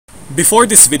Before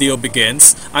this video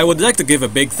begins, I would like to give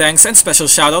a big thanks and special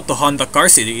shoutout to Honda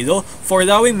Cars Iloilo for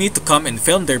allowing me to come and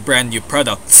film their brand new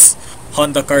products.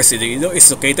 Honda Cars Iloilo is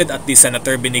located at the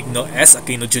Senator Benigno S.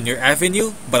 Aquino Jr.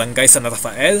 Avenue, Barangay San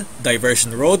Rafael,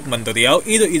 Diversion Road, Mandurriao,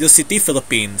 Iloilo City,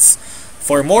 Philippines.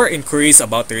 For more inquiries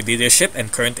about their dealership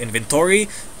and current inventory,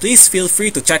 please feel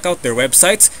free to check out their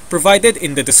websites provided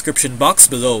in the description box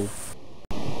below.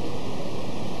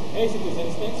 Hey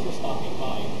citizens, thanks for stopping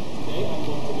by. Today I'm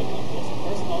going to make a close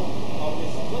personal of this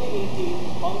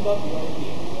 2018 Honda BR-V.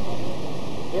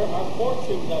 There are 4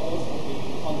 trim levels of the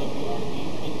Honda BR-V,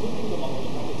 including the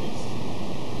monthly packages.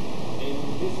 In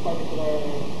this particular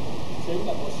trim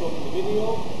that was shown in the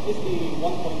video is the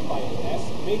 1.5S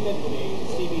mated with a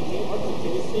CVT or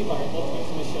continuously variable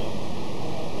transmission.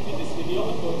 In this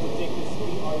video I'm going to take this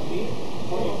BR-V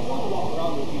for a full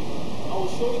walk-around review. I will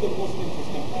show you the most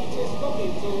interesting features from the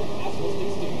interior as well as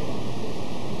the exterior.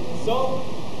 So,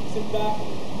 sit back,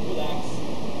 relax,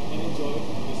 and enjoy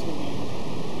this review.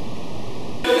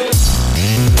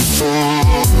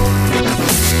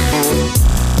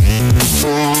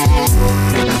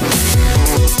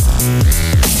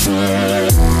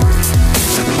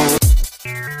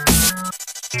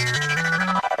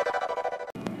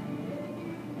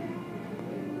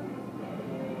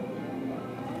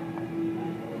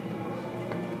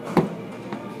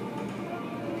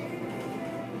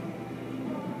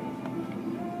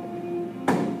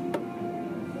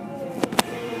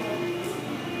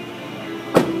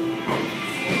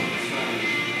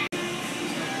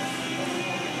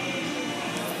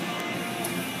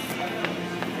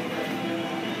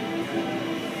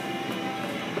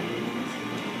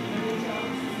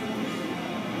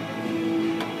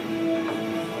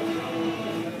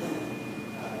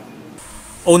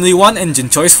 Only one engine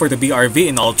choice for the BR-V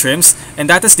in all trims, and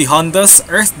that is the Honda's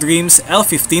Earth Dreams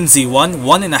L15Z1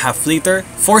 1.5-liter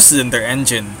 4-cylinder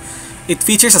engine. It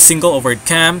features a single overhead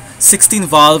cam,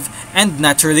 16-valve, and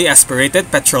naturally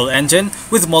aspirated petrol engine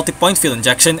with multi-point fuel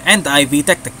injection and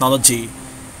IV-Tech technology.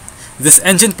 This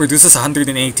engine produces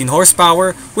 118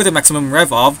 horsepower with a maximum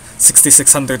rev of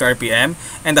 6,600 RPM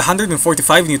and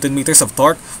 145 Nm of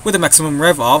torque with a maximum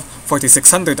rev of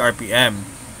 4,600 RPM.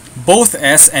 Both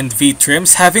S and V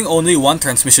trims having only one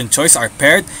transmission choice are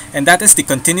paired, and that is the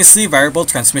continuously variable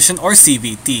transmission or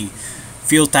CVT.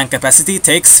 Fuel tank capacity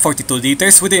takes 42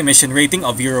 liters with the emission rating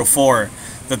of Euro 4.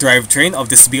 The drivetrain of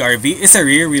this BR-V is a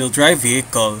rear-wheel drive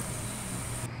vehicle.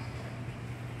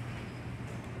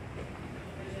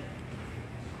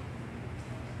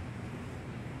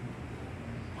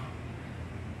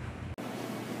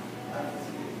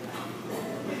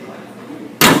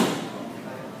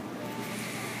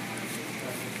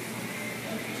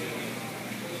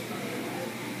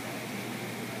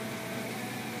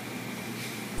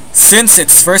 Since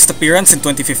its first appearance in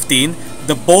 2015,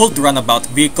 the bold runabout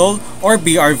vehicle, or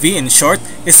BR-V in short,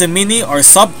 is a mini or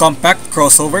subcompact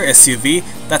crossover SUV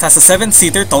that has a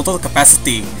 7-seater total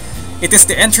capacity. It is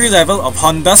the entry level of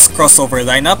Honda's crossover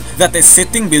lineup that is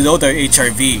sitting below the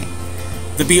HR-V.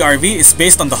 The BR-V is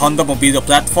based on the Honda Modulo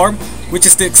platform, which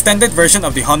is the extended version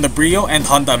of the Honda Brio and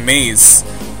Honda Amaze.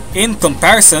 In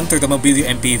comparison to the Modulo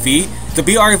MPV, the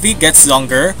BR-V gets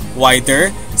longer,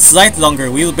 wider, slight longer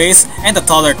wheelbase, and a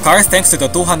taller car thanks to the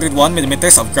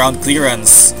 201mm of ground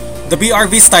clearance. The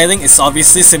BR-V styling is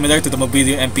obviously similar to the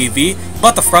Modulo MPV,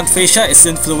 but the front fascia is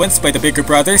influenced by the bigger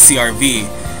brother CR-V.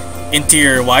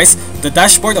 Interior-wise, the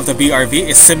dashboard of the BR-V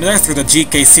is similar to the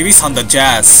GK series Honda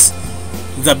Jazz.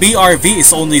 The BR-V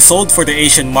is only sold for the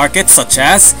Asian markets such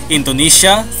as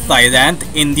Indonesia, Thailand,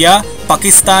 India,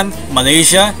 Pakistan,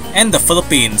 Malaysia, and the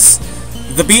Philippines.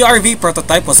 The BR-V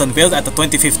prototype was unveiled at the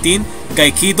 2015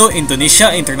 Gaikido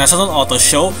Indonesia International Auto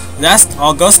Show last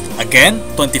August, again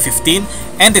 2015,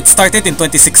 and it started in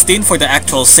 2016 for the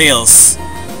actual sales.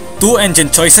 2 engine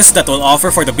choices that will offer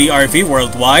for the BR-V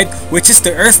worldwide, which is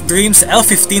the Earth Dreams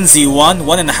L15Z1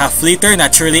 1.5-liter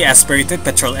naturally aspirated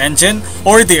petrol engine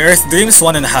or the Earth Dreams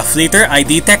 1.5-liter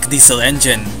IV-Tech diesel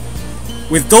engine.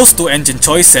 With those 2 engine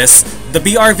choices, the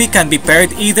BR-V can be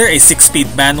paired either a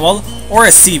 6-speed manual or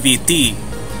a CVT.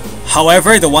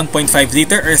 However, the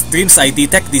 1.5-liter Earth Dreams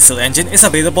IV-Tech diesel engine is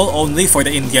available only for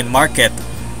the Indian market.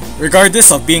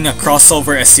 Regardless of being a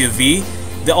crossover SUV,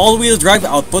 the all-wheel drive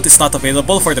output is not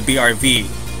available for the BR-V.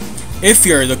 If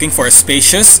you're looking for a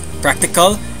spacious,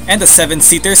 practical, and a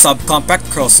 7-seater subcompact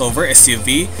crossover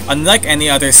SUV, unlike any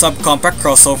other subcompact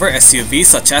crossover SUV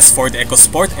such as Ford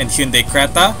EcoSport and Hyundai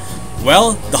Creta,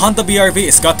 well, the Honda BR-V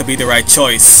is got to be the right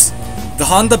choice. The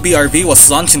Honda BR-V was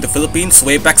launched in the Philippines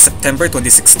way back September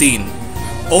 2016.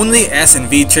 Only S and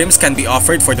V trims can be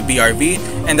offered for the BR-V,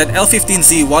 and an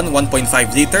L15Z1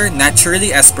 1.5-liter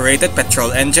Naturally Aspirated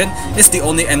Petrol Engine is the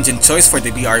only engine choice for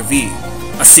the BR-V.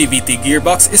 A CVT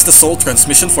gearbox is the sole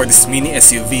transmission for this mini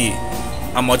SUV.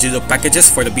 A Modulo packages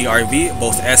for the BR-V,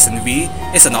 both S and V,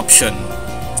 is an option.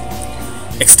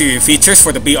 Exterior features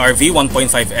for the BR-V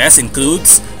 1.5S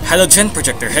includes halogen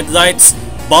projector headlights,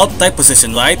 bulb-type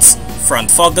position lights, front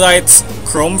fog lights,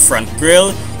 chrome front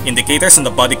grille, indicators on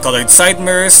the body-colored side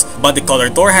mirrors,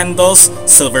 body-colored door handles,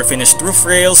 silver-finished roof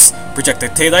rails, projector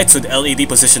taillights with LED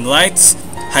position lights,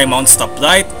 high-mount stop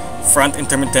light, front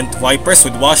intermittent wipers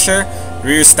with washer,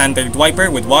 rear standard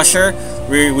wiper with washer,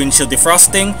 rear windshield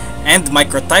defrosting, and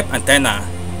micro-type antenna.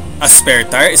 A spare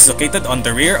tire is located on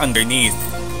the rear underneath.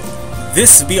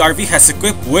 This BR-V has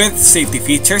equipped with safety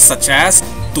features such as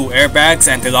 2 airbags,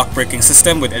 anti-lock braking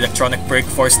system with electronic brake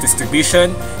force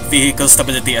distribution, vehicle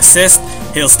stability assist,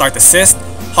 hill start assist,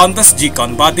 Honda's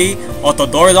G-Con body, auto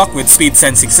door lock with speed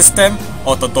sensing system,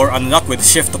 auto door unlock with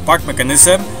shift to park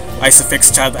mechanism,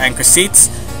 ISOFIX child anchor seats,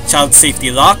 child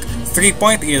safety lock,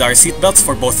 3-point ELR seatbelts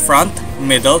for both front,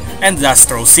 middle, and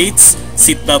last row seats,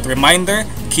 seatbelt reminder,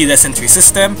 keyless entry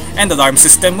system, and alarm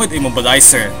system with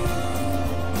immobilizer.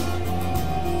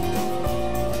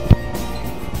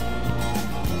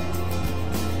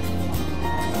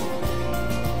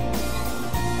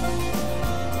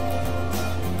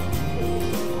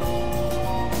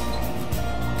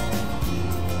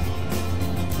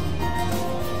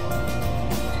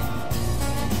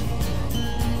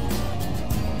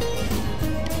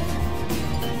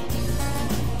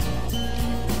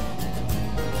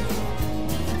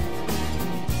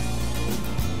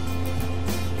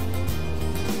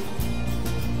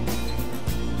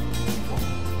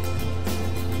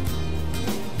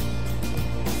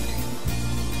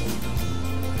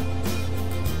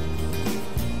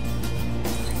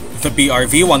 The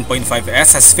BR-V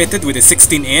 1.5S has fitted with a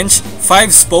 16-inch,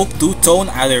 5-spoke 2-tone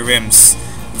alloy rims.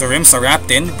 The rims are wrapped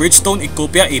in Bridgestone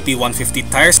Ecopia AP150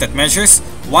 tires that measures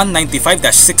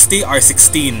 195-60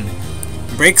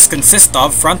 R16. Brakes consist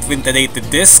of front ventilated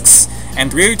discs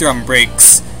and rear drum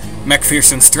brakes.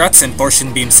 McPherson struts and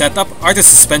torsion beam setup are the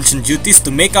suspension duties to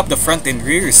make up the front and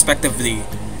rear respectively.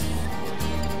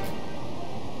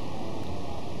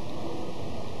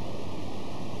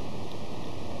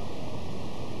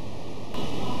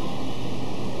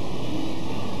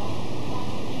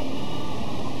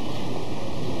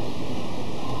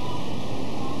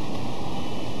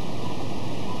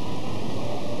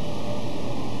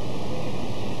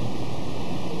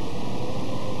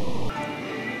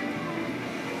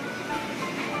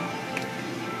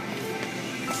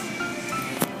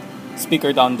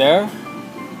 Speaker down there,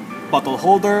 bottle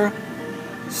holder,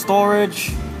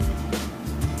 storage,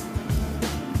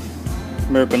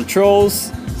 mirror controls,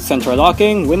 central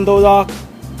locking, window lock,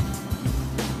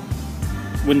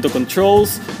 window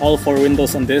controls. All 4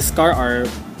 windows on this car are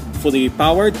fully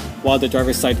powered, while the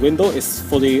driver's side window is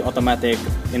fully automatic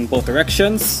in both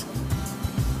directions.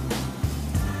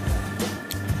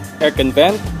 Air can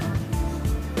vent,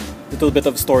 little bit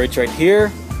of storage right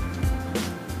here.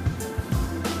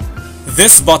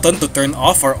 This button to turn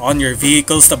off or on your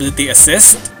vehicle stability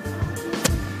assist.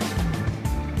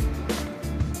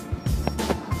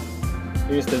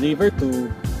 Here's the lever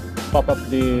to pop up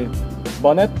the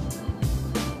bonnet.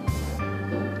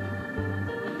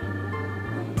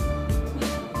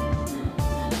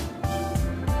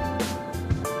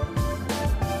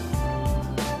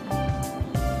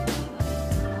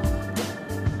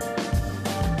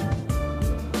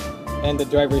 And the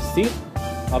driver's seat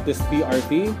of this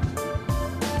BR-V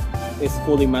is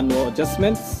fully manual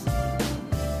adjustments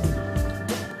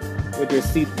with your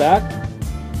seat back,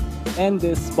 and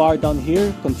this bar down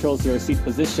here controls your seat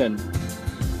position.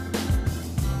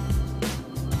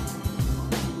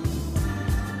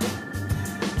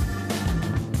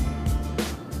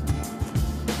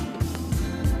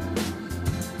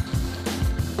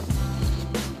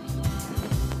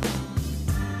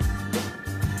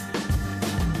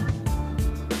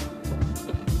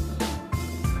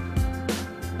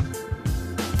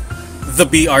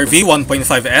 The BR-V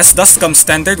 1.5S thus comes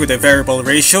standard with a variable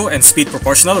ratio and speed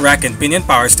proportional rack and pinion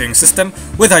power steering system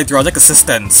with hydraulic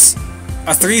assistance.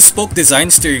 A 3-spoke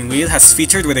design steering wheel has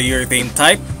featured with a urethane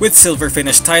type with silver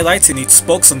finished highlights in each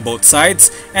spokes on both sides,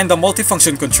 and the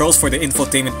multifunction controls for the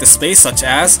infotainment displays such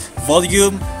as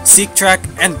volume, seek track,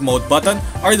 and mode button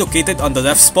are located on the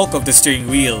left spoke of the steering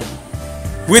wheel.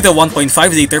 With a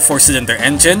 1.5-liter 4-cylinder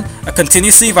engine, a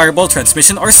continuously variable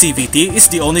transmission or CVT is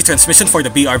the only transmission for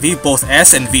the BR-V both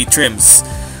S and V trims.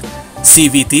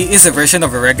 CVT is a version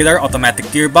of a regular automatic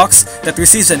gearbox that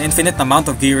receives an infinite amount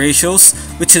of gear ratios,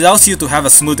 which allows you to have a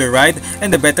smoother ride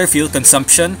and a better fuel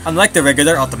consumption unlike the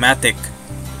regular automatic.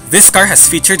 This car has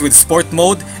featured with sport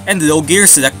mode and low gear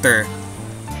selector.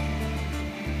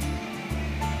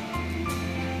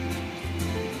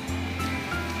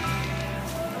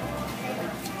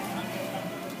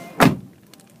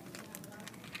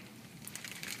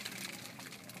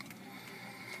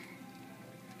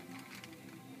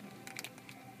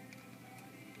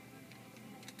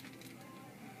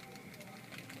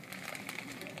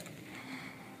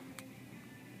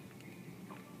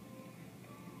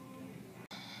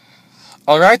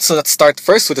 Alright, so let's start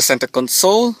first with the center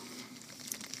console.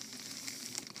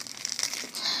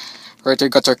 Right here,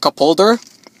 got your cup holder.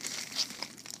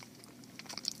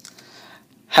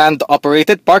 Hand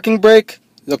operated parking brake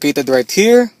located right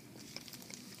here.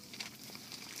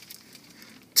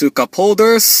 Two cup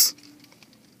holders.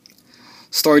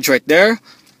 Storage right there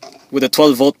with a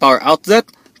 12-volt power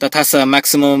outlet that has a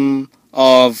maximum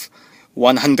of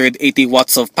 180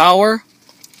 watts of power.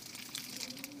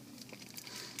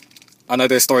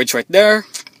 Another storage right there.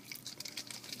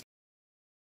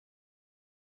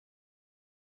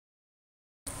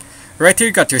 Right here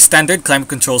you got your standard climate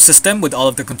control system with all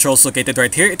of the controls located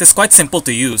right here. It is quite simple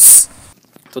to use.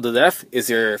 To the left is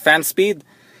your fan speed.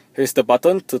 Here's the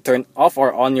button to turn off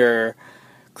or on your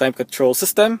climate control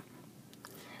system.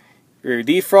 Your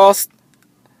defrost.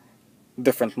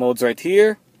 Different modes right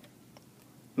here.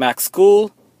 Max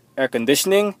cool. Air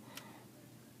conditioning.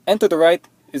 And to the right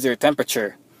is your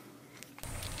temperature.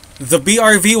 The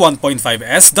BR-V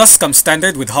 1.5S does come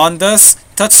standard with Honda's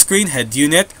touchscreen head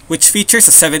unit, which features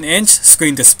a 7-inch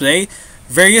screen display,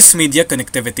 various media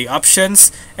connectivity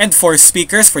options, and 4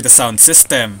 speakers for the sound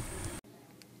system.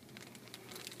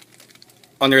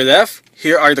 On your left,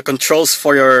 here are the controls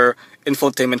for your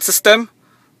infotainment system,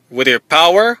 with your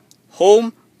power,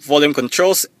 home, volume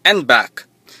controls, and back.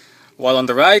 While on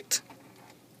the right,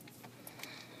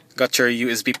 got your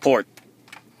USB port.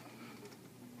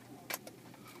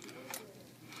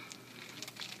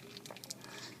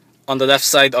 On the left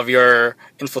side of your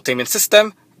infotainment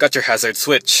system, got your hazard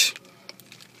switch.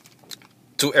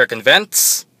 2 air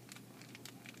vents.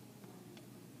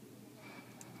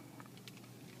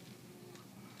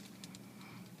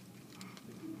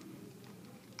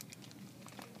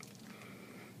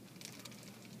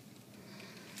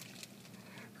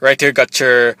 Right here, got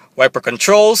your wiper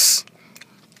controls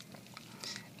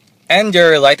and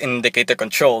your light indicator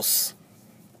controls.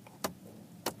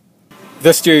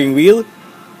 The steering wheel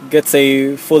gets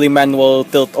a fully manual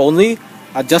tilt only,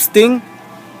 adjusting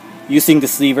using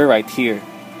this lever right here.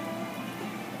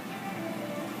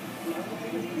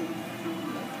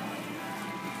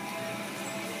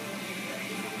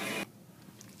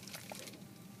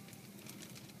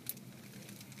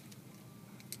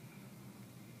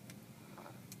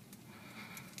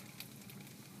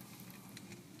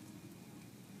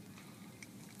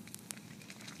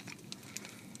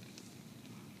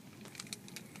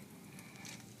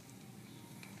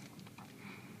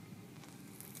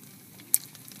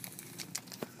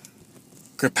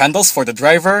 Grip handles for the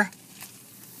driver,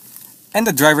 and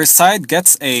the driver's side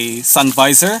gets a sun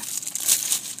visor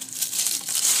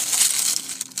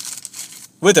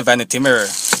with a vanity mirror.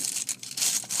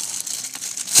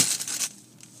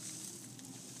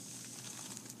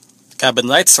 Cabin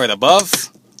lights right above,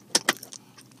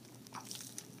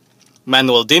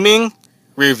 manual dimming,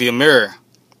 rear view mirror.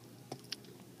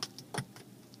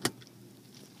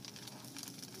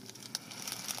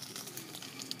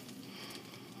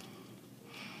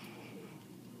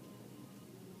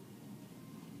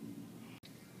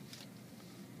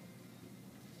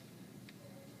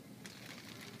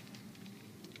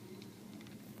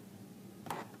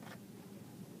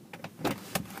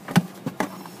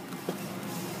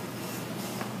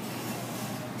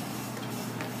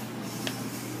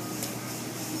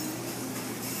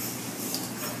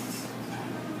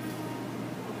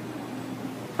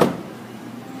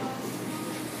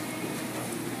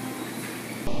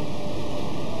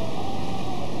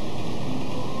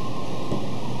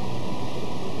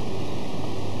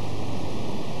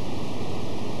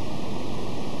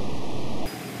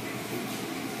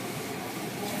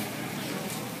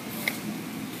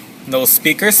 No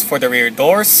speakers for the rear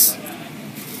doors.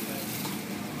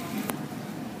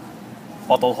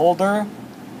 Bottle holder,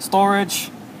 storage,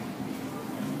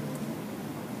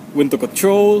 window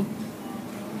control,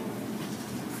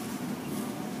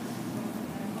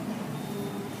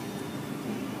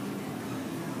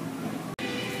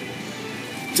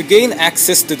 to gain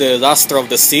access to the luster of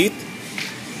the seat,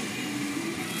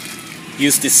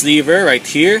 use this lever right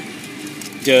here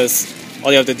Just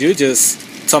all you have to do,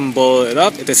 just tumble it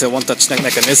up. It is a one-touch neck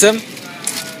mechanism.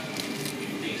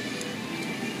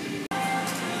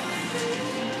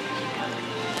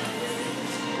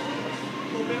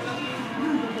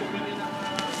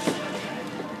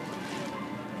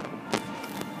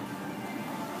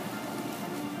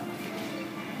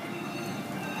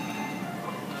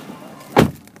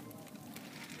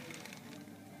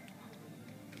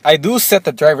 I do set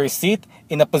the driver's seat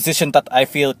in a position that I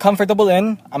feel comfortable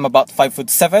in. I'm about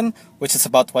 5'7", which is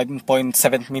about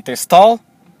 1.7 meters tall.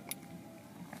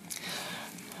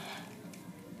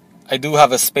 I do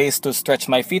have a space to stretch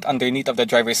my feet underneath of the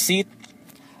driver's seat.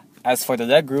 As for the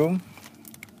legroom,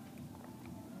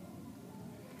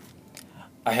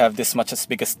 I have this much as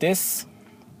big as this.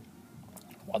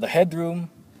 While the headroom,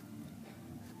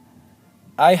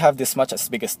 I have this much as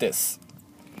big as this.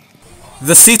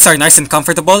 The seats are nice and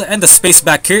comfortable, and the space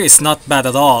back here is not bad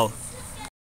at all.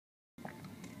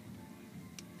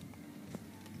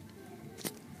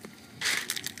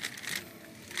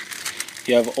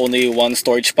 You have only one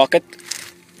storage pocket,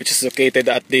 which is located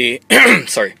at the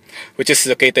which is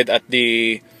located at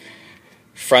the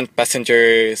front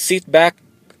passenger seat back.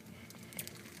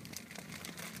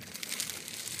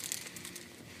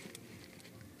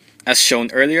 As shown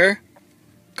earlier,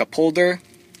 cup holder,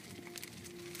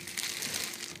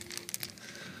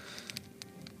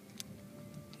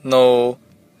 no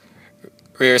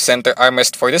rear center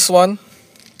armrest for this one.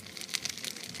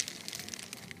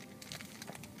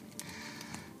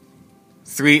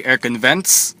 Three aircon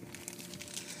vents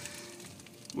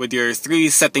with your 3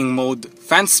 setting mode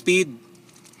fan speed.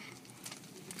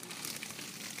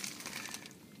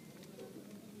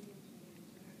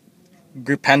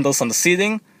 Grip handles on the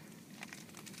ceiling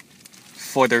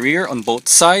for the rear on both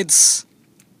sides.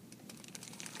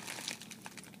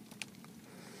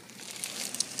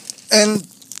 And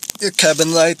your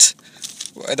cabin light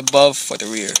right above for the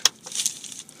rear.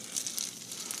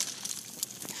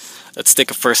 Let's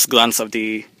take a first glance of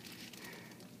the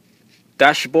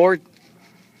dashboard.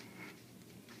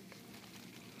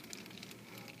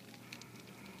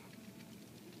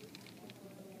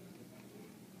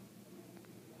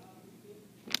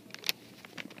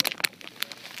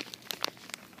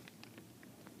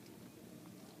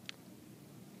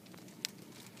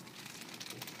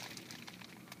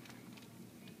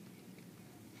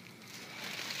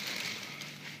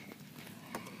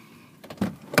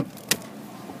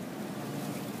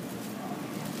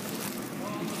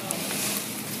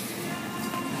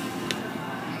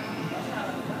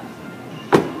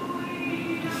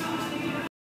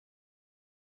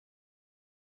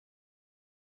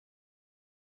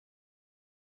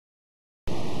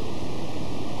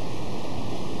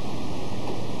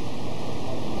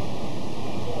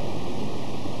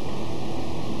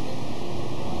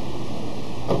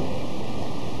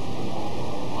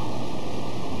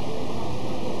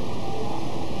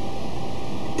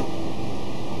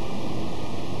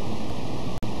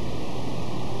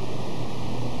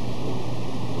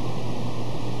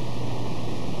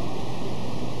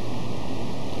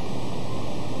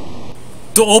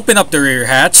 To open up the rear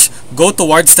hatch, go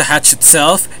towards the hatch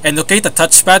itself and locate the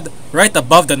touchpad right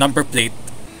above the number plate.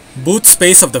 Boot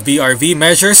space of the BR-V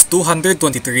measures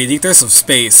 223 liters of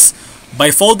space. By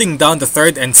folding down the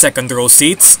third and second row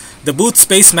seats, the boot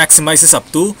space maximizes up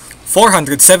to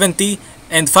 470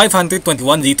 and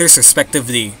 521 liters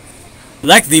respectively.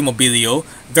 Like the Mobilio,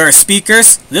 there are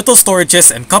speakers, little storages,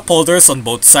 and cup holders on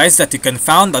both sides that you can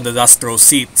find on the last row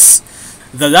seats.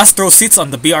 The last row seats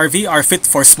on the BR-V are fit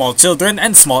for small children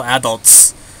and small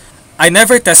adults. I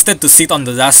never tested to sit on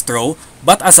the last row,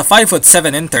 but as a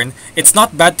 5'7" intern, it's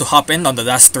not bad to hop in on the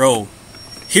last row.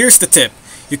 Here's the tip.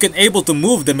 You can able to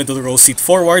move the middle row seat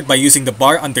forward by using the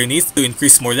bar underneath to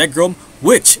increase more legroom,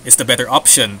 which is the better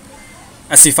option.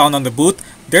 As we found on the boot,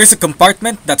 there is a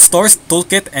compartment that stores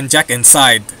toolkit and jack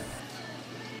inside.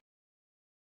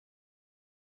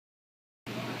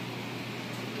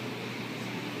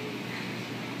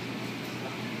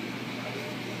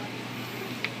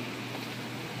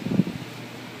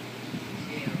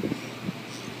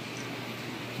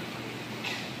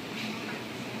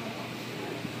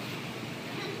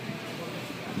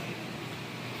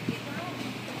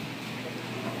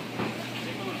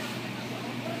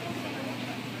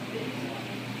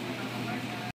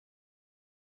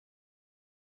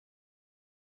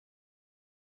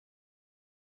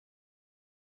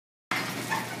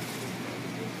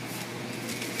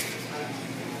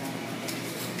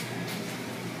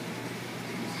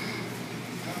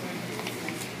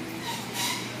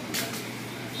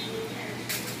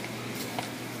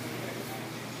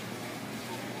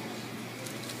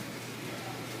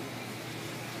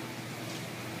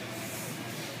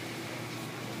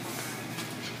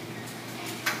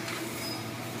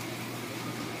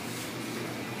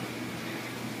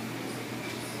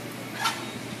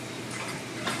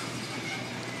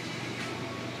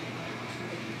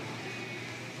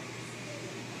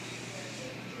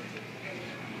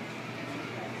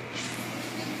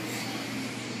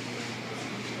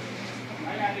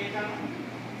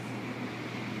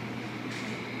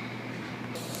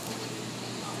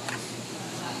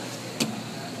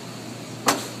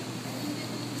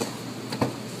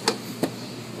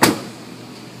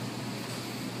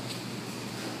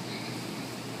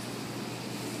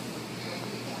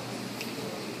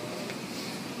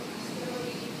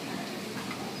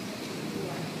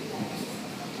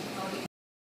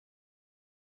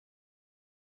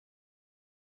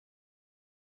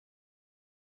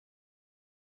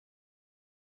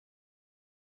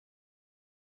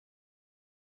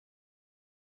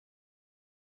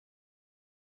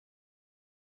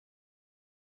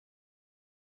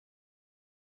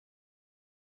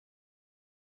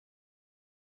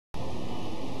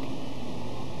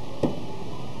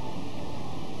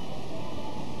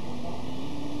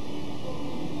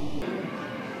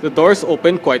 The doors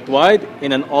open quite wide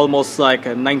in an almost like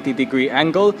a 90-degree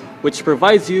angle, which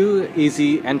provides you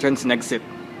easy entrance and exit.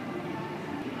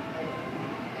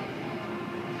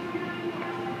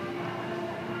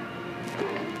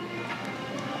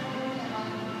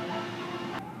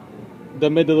 The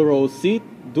middle row seat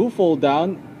do fold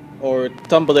down or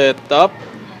tumble it up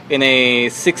in a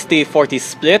 60-40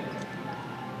 split,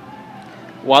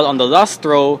 while on the last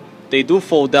row they do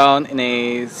fold down in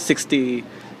a 50-50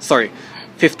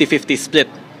 split.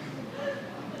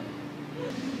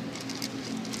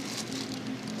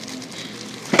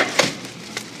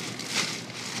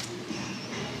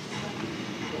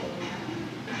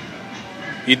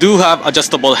 You do have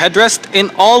adjustable headrest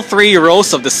in all 3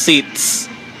 rows of the seats.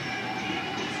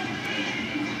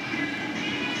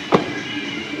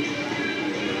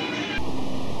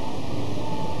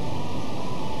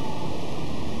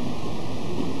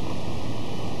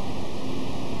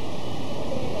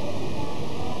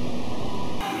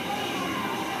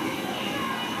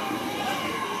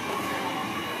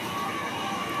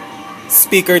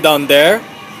 Speaker down there,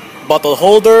 bottle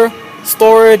holder,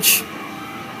 storage,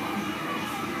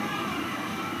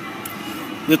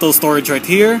 little storage right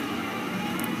here,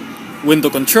 window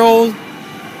control,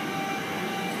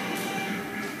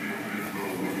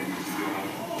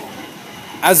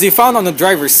 as you found on the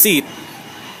driver's seat,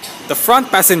 the front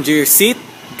passenger seat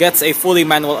gets a fully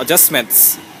manual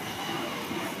adjustments.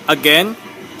 Again,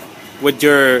 with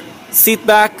your seat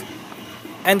back,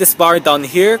 and this bar down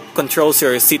here controls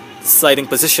your seat sliding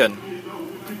position.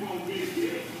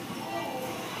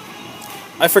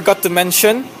 I forgot to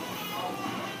mention,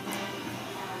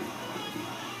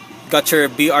 got your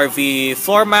BR-V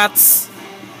floor mats,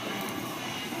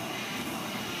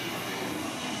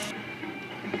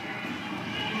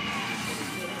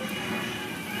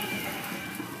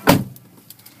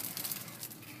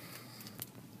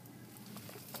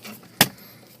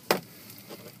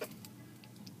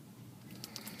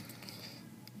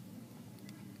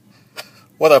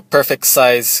 what a perfect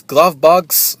size glove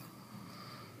box.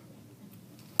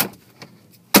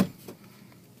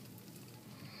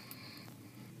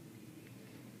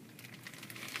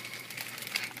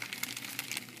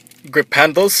 Grip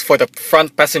handles for the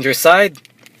front passenger side.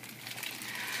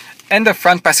 And the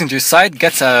front passenger side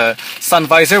gets a sun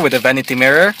visor with a vanity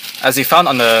mirror, as you found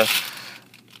on the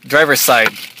driver's side.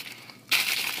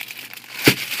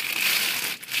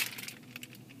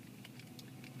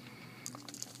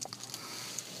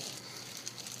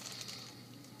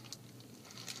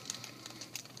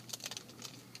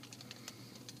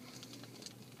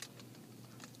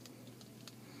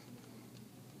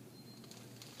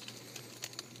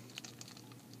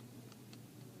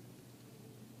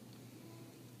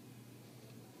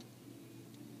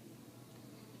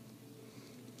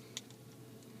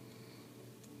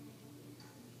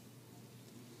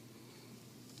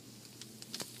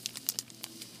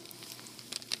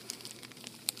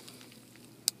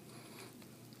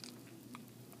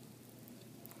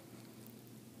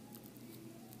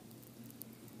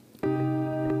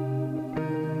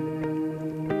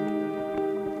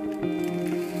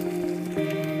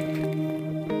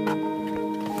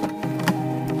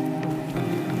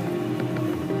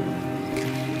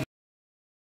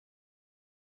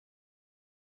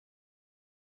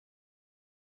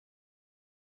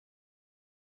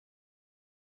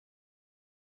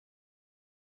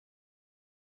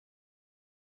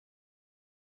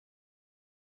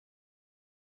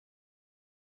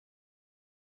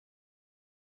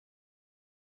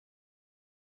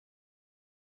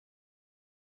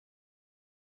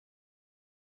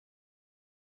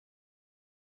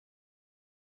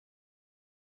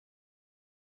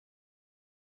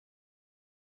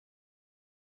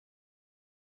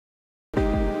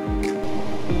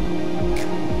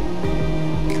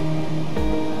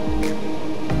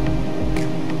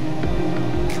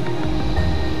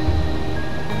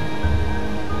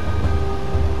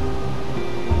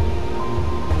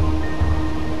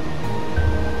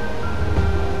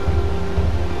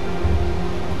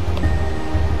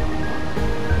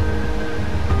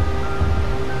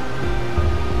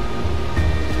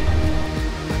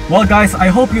 Well guys, I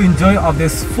hope you enjoy of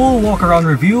this full walk-around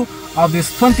review of this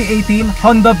 2018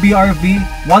 Honda BR-V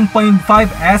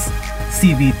 1.5S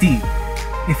CVT.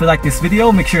 If you like this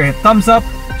video, make sure you hit thumbs up,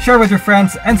 share with your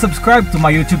friends, and subscribe to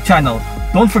my YouTube channel.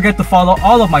 Don't forget to follow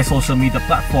all of my social media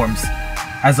platforms.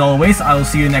 As always, I will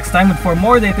see you next time for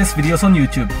more latest videos on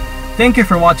YouTube. Thank you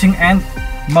for watching and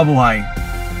mabuhay!